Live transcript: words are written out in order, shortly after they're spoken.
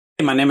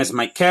My name is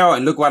Michael,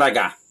 and look what I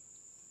got.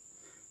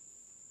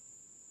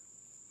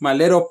 My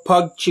little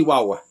pug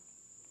Chihuahua.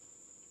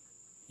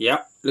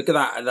 Yep, look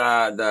at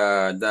that,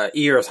 the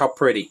ears, how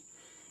pretty.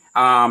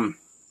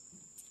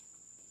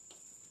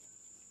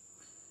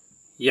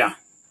 Yeah,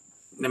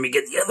 let me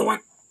get the other one.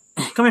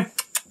 Come here.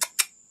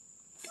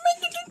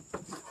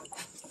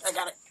 I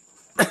got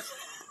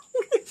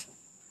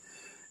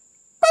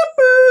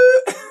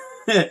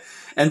it.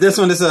 And this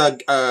one is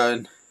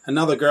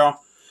another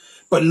girl.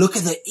 But look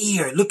at the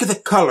ear. Look at the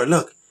color.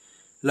 Look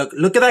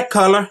at that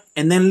color.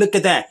 And then look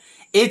at that.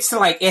 It's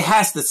like it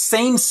has the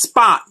same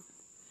spot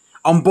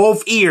on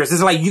both ears.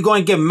 It's like you're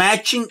going to get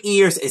matching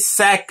ears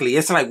exactly.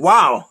 It's like,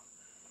 wow.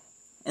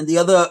 And the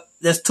other,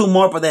 there's two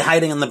more, but they're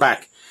hiding in the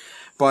back.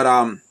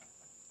 But,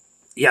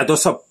 yeah,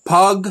 those are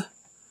pug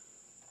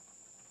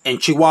and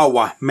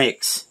Chihuahua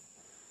mix.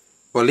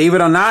 Believe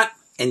it or not,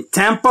 in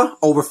Tampa,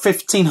 over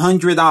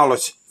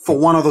 $1,500 for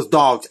one of those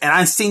dogs. And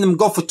I've seen them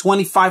go for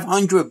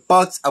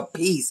 $2,500 a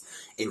piece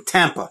in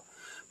Tampa.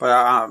 But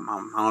I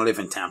don't live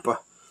in Tampa.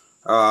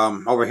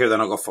 Over here, they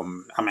don't go for,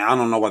 I mean, I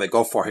don't know what they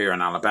go for here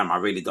in Alabama. I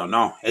really don't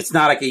know. It's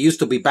not like it used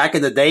to be back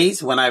in the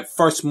days when I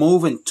first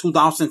moved in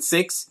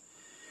 2006.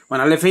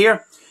 When I live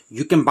here,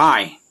 you can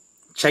buy,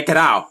 check it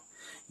out.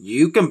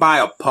 You can buy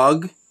a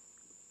pug,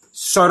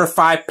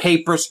 certified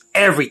papers,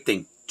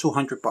 everything,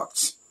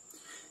 $200.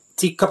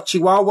 Teacup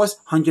Chihuahuas,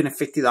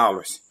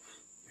 $150.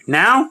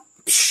 Now,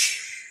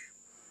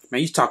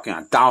 man, you're talking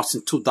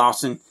 $1,000,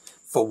 $2,000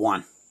 for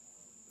one.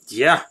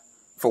 Yeah,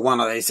 for one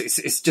of these.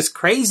 It's just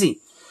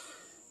crazy.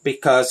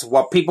 Because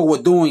what people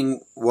were doing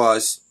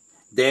was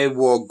they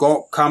were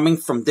coming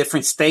from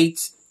different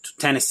states to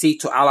Tennessee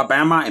to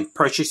Alabama and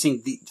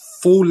purchasing the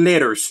full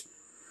litters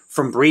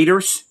from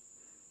breeders.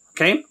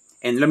 Okay?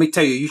 And let me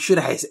tell you, you should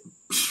have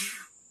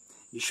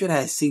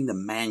seen the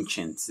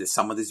mansions that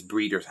some of these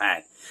breeders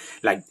had.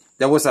 Like,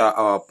 there was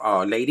a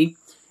lady,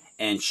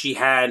 and she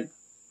had,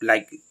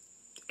 like,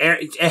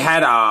 it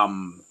had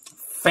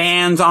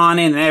fans on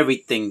it and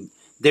everything,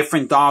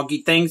 different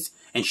doggy things,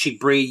 and she'd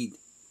breed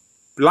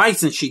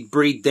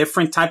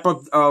different type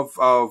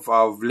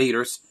of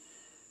leaders.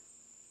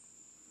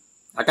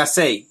 Like I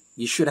say,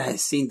 you should have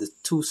seen the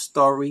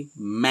 2-story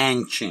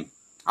mansion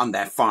on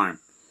that farm.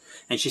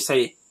 And she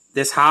say,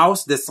 this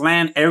house, this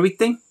land,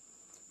 everything,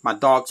 my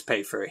dogs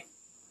pay for it.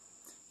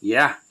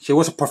 Yeah, she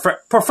was a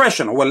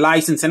professional with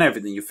license and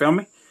everything, you feel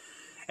me?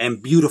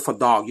 And beautiful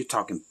dog. You're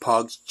talking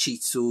pugs, Shih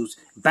Tzus.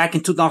 Back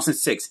in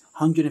 2006,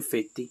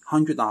 $150,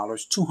 $100,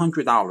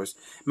 $200.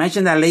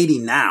 Imagine that lady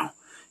now.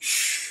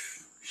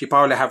 She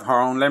probably have her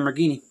own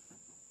Lamborghini.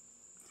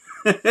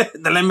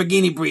 The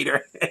Lamborghini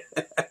breeder.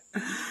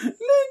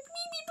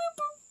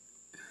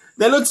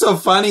 They look so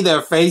funny,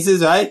 their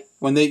faces, right?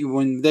 When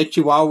they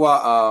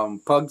Chihuahua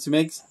pugs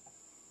mix.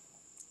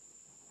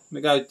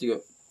 Look how you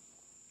go.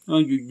 How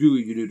you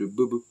doing, you little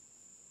boo-boo?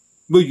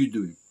 What you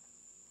doing?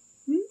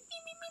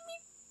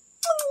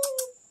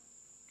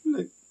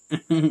 Look.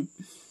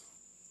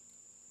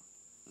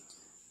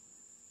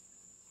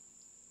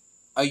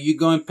 Are you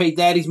going to pay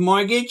daddy's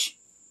mortgage?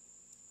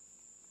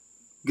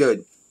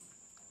 Good.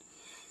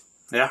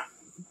 Yeah.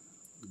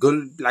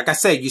 Good. Like I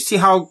said, you see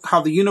how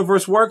the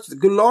universe works? The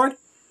good Lord?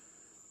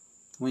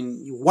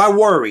 Why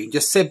worry?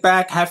 Just sit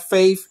back, have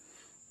faith.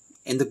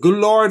 And the good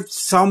Lord,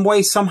 some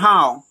way,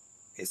 somehow,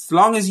 as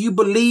long as you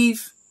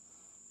believe,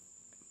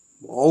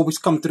 will always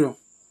come through.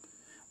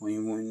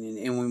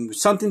 When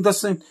something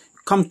doesn't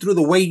come through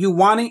the way you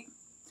want it,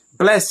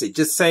 bless it.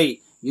 Just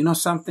say, you know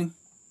something?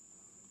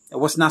 It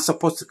was not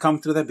supposed to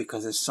come through there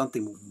because there's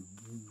something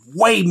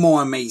way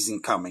more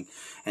amazing coming.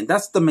 And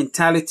that's the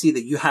mentality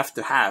that you have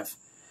to have.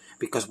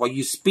 Because what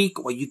you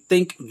speak, what you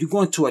think, you're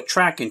going to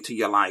attract into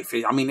your life.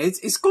 I mean,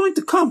 it's going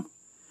to come.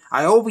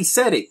 I always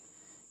said it.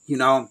 You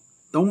know,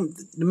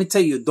 let me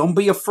tell you, don't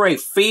be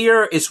afraid.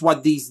 Fear is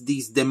what these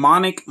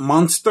demonic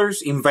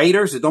monsters,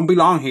 invaders that don't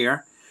belong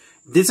here.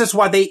 This is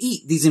what they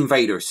eat, these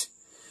invaders.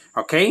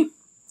 Okay?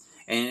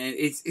 And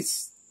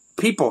it's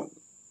people.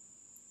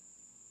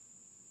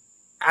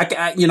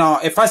 You know,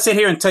 if I sit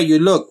here and tell you,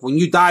 look, when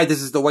you die,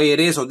 this is the way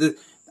it is, or this,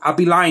 I'll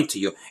be lying to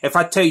you. If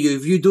I tell you,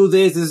 if you do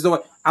this, this is the way,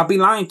 I'll be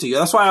lying to you.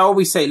 That's why I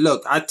always say,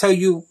 look, I tell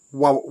you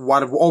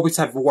what always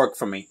have worked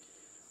for me.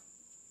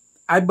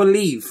 I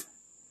believe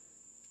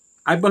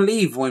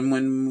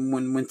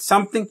when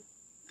something,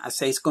 I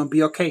say it's going to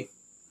be okay.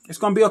 It's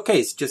going to be okay.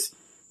 It's just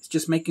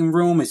making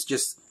room. It's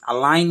just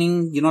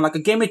aligning, you know, like a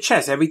game of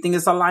chess. Everything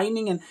is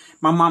aligning, and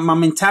my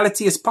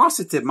mentality is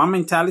positive. My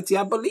mentality,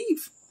 I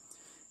believe.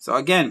 So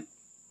again,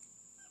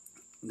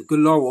 the good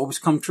Lord will always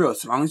come true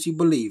as long as you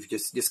believe.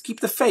 Just keep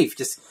the faith.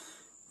 Just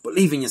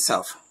believe in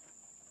yourself.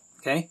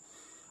 Okay?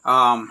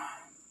 Go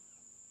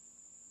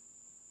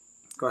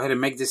ahead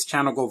and make this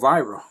channel go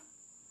viral.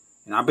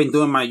 And I've been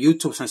doing my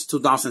YouTube since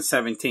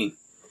 2017.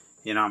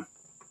 You know.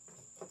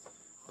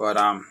 But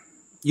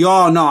you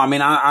all know, I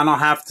mean, I don't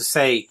have to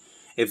say,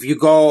 if you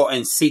go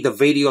and see the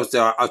videos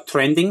that are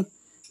trending,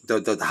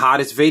 the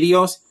hottest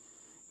videos,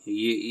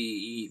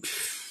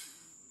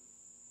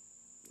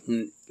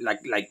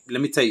 like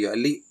let me tell you, at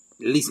least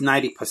at least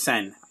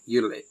 90%.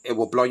 It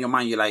will blow your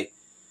mind. You're like,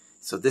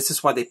 so this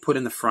is what they put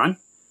in the front.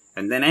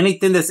 And then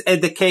anything that's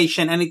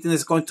education, anything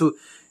that's going to,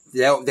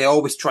 they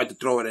always try to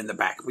throw it in the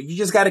back. But you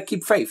just got to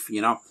keep faith,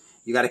 you know.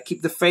 You got to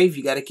keep the faith.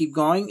 You got to keep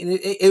going. And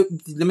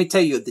let me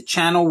tell you, the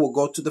channel will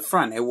go to the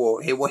front. It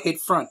will hit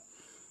front,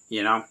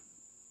 you know.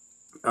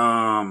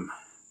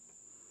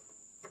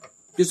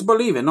 Just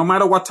believe it. No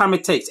matter what time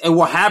it takes, it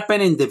will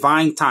happen in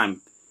divine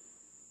time.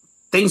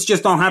 Things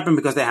just don't happen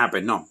because they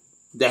happen. No,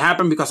 they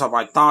happen because of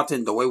our thoughts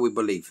and the way we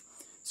believe.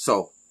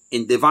 So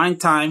in divine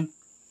time,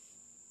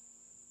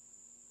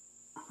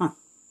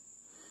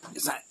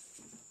 is that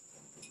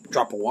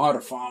drop of water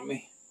for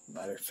me?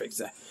 Better fix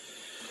that.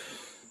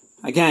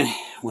 Again,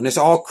 when it's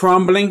all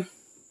crumbling,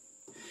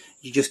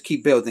 you just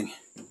keep building.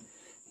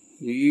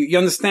 You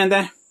understand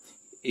that?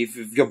 If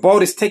your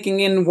boat is taking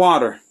in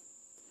water,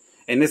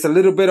 and it's a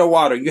little bit of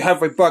water, you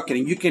have a bucket,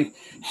 and you can,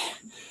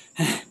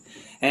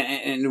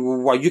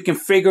 and while you can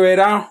figure it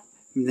out,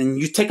 then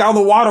you take out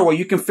the water while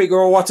you can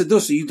figure out what to do,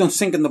 so you don't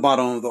sink in the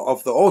bottom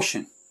of the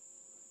ocean.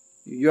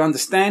 You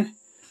understand?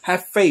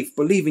 Have faith.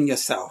 Believe in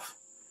yourself.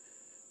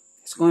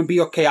 It's going to be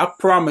okay. I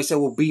promise it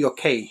will be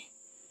okay.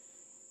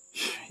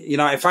 You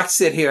know, if I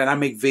sit here and I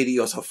make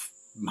videos of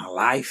my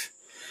life,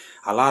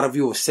 a lot of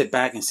you will sit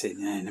back and say,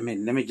 man,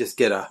 let me just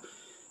get a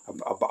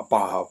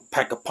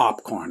pack of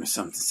popcorn or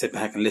something, sit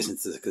back and listen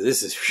to this, because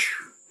this is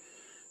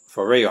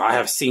for real. I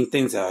have seen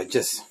things that are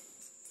just,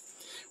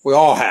 we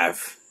all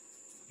have.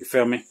 You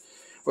feel me?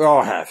 We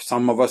all have.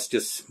 Some of us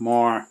just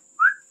more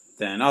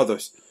than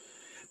others.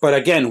 But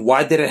again,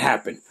 why did it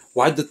happen?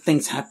 Why do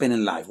things happen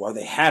in life? Well,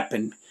 they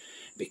happen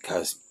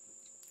because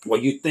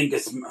what you think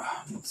is,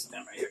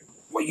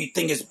 what you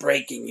think is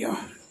breaking you,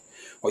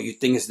 what you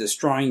think is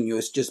destroying you,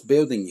 is just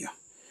building you.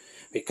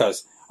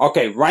 Because,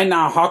 okay, right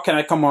now, how can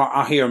I come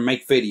out here and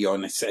make video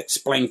and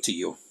explain to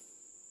you,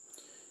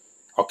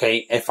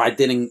 okay, if I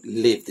didn't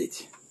live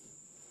it?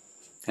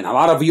 And a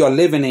lot of you are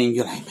living it, and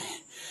you're like, man,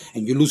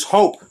 and you lose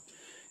hope.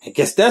 It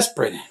gets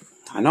desperate.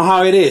 I know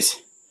how it is.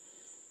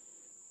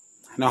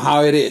 I know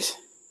how it is.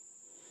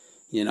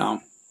 You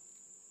know.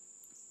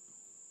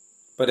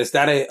 But is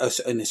that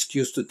an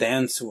excuse to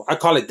dance? I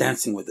call it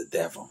dancing with the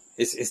devil.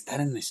 Is that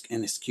an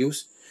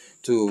excuse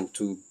to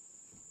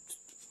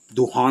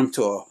do harm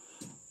to,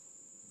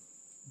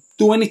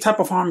 do any type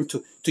of harm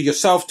to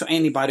yourself, to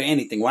anybody,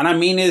 anything? What I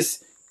mean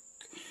is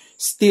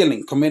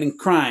stealing, committing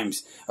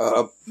crimes,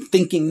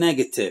 thinking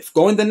negative,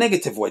 going the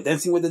negative way,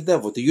 dancing with the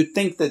devil. Do you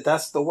think that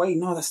that's the way?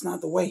 No, that's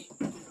not the way.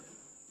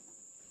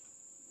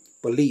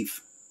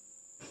 Believe.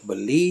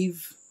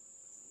 Believe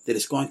that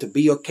it's going to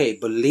be okay.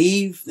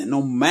 Believe that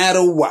no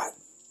matter what,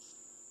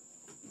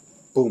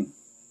 boom,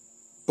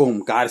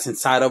 boom, God is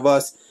inside of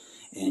us,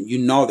 and you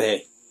know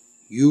that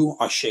you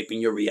are shaping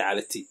your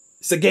reality.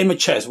 It's a game of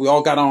chess. We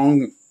all got our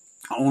own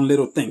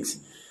little things.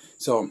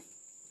 So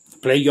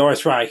play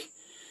yours right.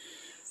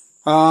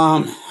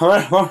 All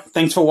right. Well,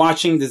 thanks for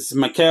watching. This is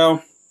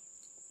Michael,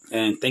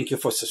 and thank you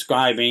for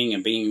subscribing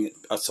and being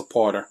a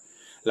supporter.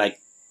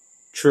 Like,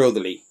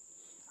 truly,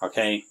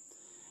 okay.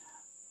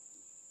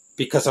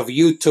 Because of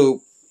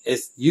YouTube,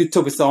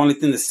 YouTube is the only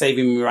thing that's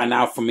saving me right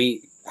now. For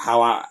me,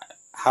 how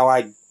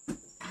I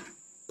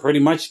pretty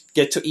much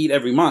get to eat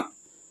every month.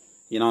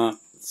 You know,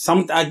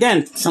 some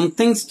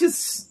things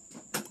just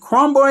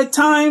crumble at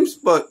times,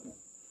 but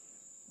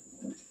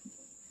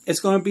it's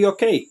gonna be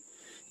okay.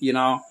 You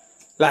know,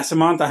 last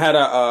month I had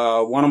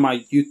one of my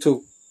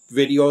YouTube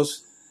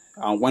videos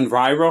went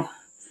viral,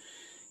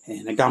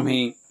 and it got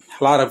me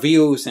a lot of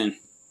views. And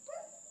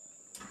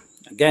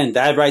again,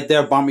 that right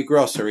there bought me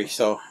groceries.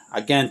 So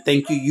again,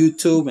 thank you,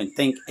 YouTube, and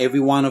thank every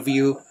one of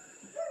you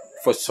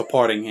for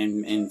supporting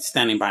and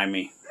standing by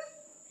me.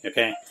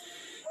 Okay,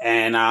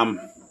 and I'm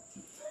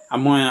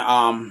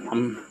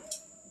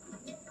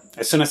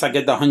as soon as I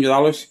get the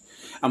 $100,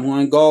 I'm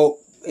gonna go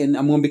and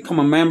I'm gonna become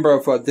a member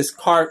of this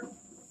car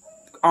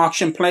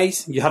auction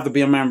place. You have to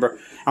be a member.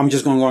 I'm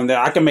just gonna go in there.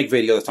 I can make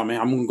videos. I mean,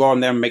 I'm gonna go in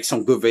there and make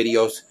some good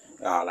videos,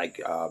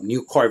 like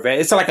new Corvette.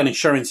 It's like an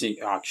insurance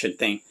auction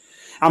thing.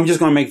 I'm just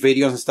gonna make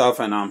videos and stuff,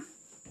 and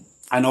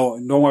I know,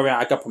 don't worry,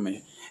 I got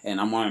permission,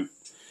 and I'm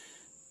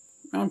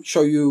gonna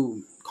show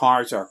you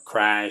cars are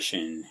crash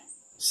and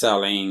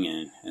selling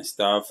and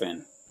stuff,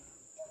 and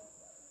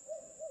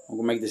I'm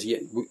gonna make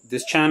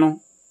this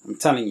channel. I'm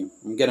telling you,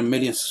 I'm gonna get 1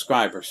 million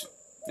subscribers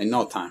in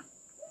no time.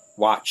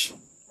 Watch.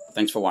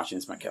 Thanks for watching.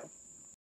 It's Michael.